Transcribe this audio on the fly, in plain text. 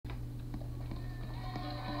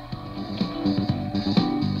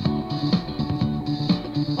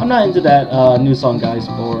I'm not into that new song, guys,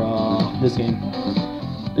 for this game.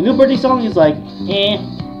 The new birthday song is like,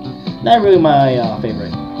 not really my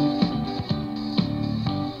favorite.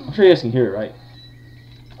 I'm sure you guys can hear it, right?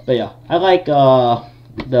 But yeah, I like the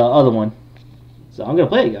other one. So I'm gonna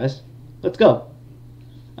play it, guys. Let's go.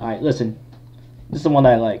 Alright, listen. This is the one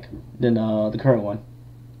that I like than the current one.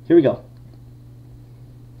 Here we go.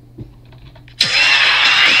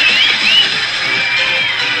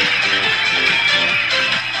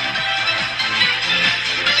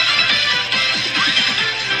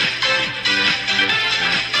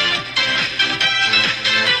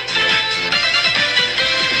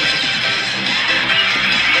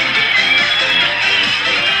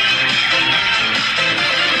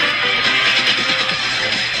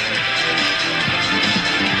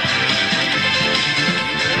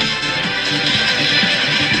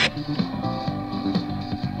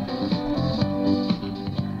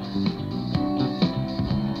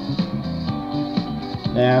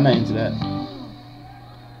 Nah, I'm not into that.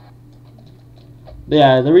 But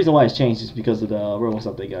yeah, the reason why it's changed is because of the Roblox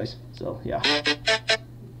update, guys. So, yeah.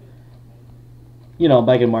 You know,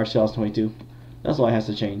 back in March 2022. That's why it has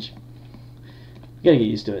to change. You gotta get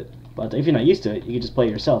used to it. But if you're not used to it, you can just play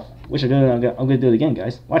it yourself. Which I'm doing, I'm gonna do it again,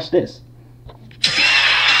 guys. Watch this.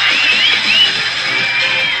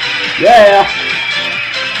 Yeah!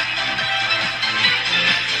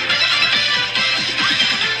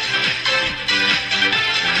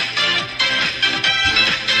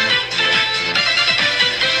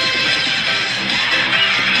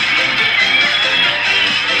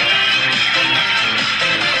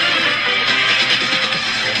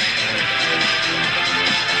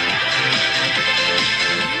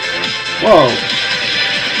 Whoa!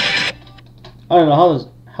 I don't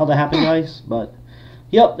know how that happened, guys, but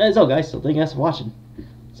yep, that's all, guys. So thank you guys for watching.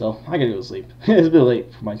 So I gotta go to sleep. It's a bit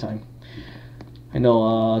late for my time. I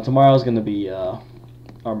know tomorrow's gonna be the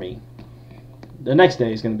next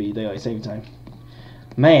day is gonna be daylight saving time.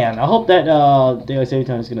 Man, I hope that daylight saving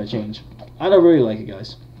time is gonna change. I don't really like it,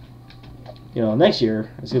 guys. You know, next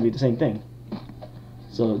year it's gonna be the same thing.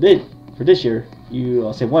 So for this year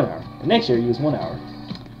you save 1 hour, and next year you use 1 hour.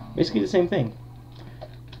 Basically the same thing.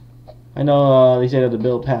 I know they say that the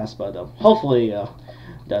bill passed, but hopefully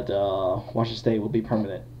that Washington State will be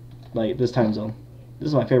permanent. Like this time zone. This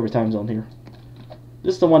is my favorite time zone here.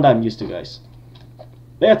 This is the one that I'm used to, guys.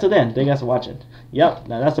 But yeah, till then, thank you guys for watching. Yep,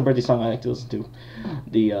 now that's the birthday song I like to listen to.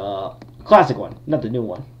 The classic one, not the new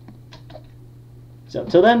one. So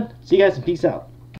till then, see you guys and peace out.